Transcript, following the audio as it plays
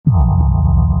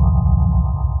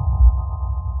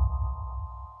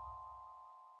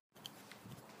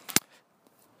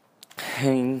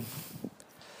Hey,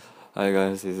 hi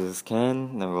guys, this is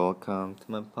Ken and welcome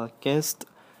to my podcast.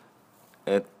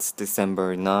 It's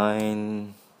December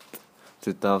 9,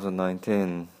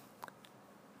 2019.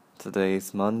 Today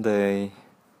is Monday,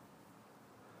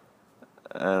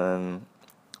 and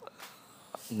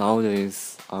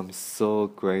nowadays I'm so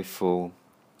grateful.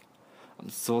 I'm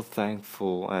so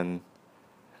thankful and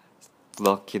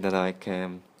lucky that I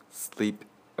can sleep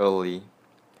early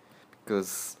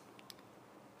because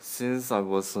since I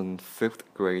was in 5th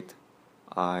grade,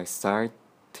 I started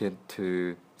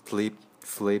to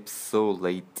sleep so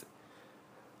late.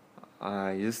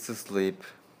 I used to sleep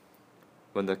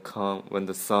when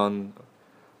the sun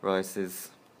rises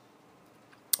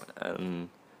and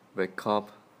wake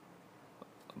up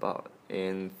about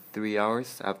in 3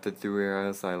 hours. After 3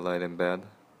 hours, I lie in bed,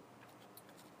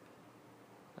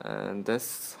 and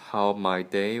that's how my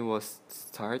day was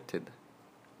started.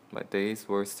 My days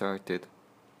were started,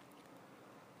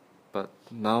 but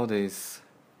nowadays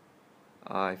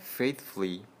I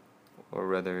faithfully, or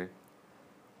rather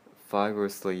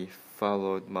vigorously,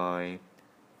 followed my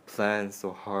plan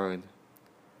so hard,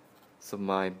 so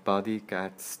my body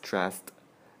got stressed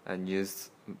and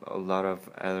used a lot of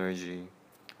energy,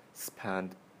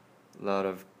 spent a lot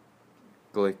of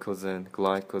glycogen,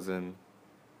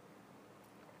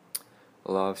 a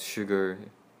lot of sugar,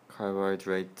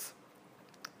 carbohydrates,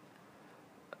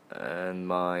 and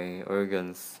my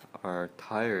organs are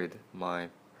tired. My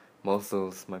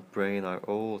muscles, my brain are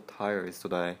all tired, so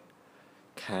that I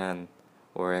can,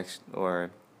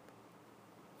 or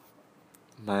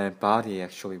my body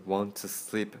actually wants to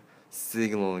sleep,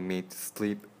 signaling me to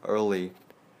sleep early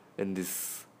in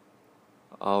this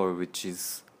hour, which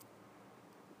is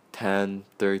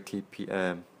 10:30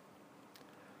 p.m.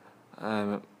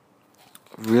 I'm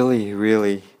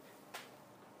really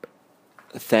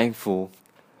thankful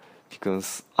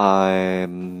because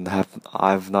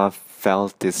I've not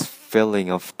felt this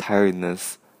feeling of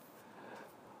tiredness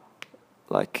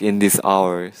like in these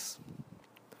hours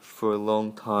for a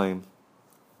long time.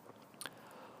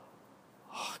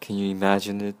 Can you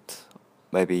imagine it?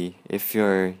 Maybe if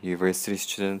you're a university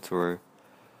student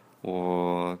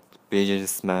or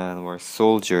businessman or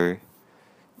soldier,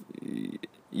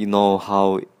 you know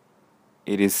how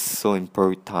it is so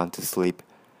important to sleep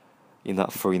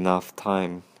enough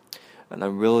time. And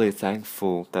I'm really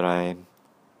thankful that I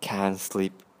can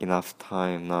sleep enough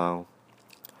time now.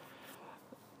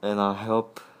 And I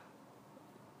hope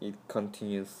it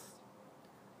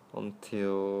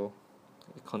until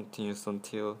continues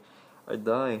until I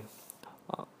die.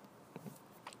 Uh,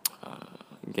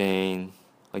 again,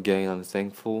 I'm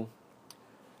thankful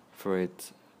for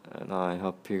it, and I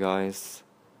hope you guys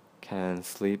can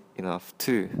sleep enough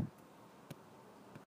too.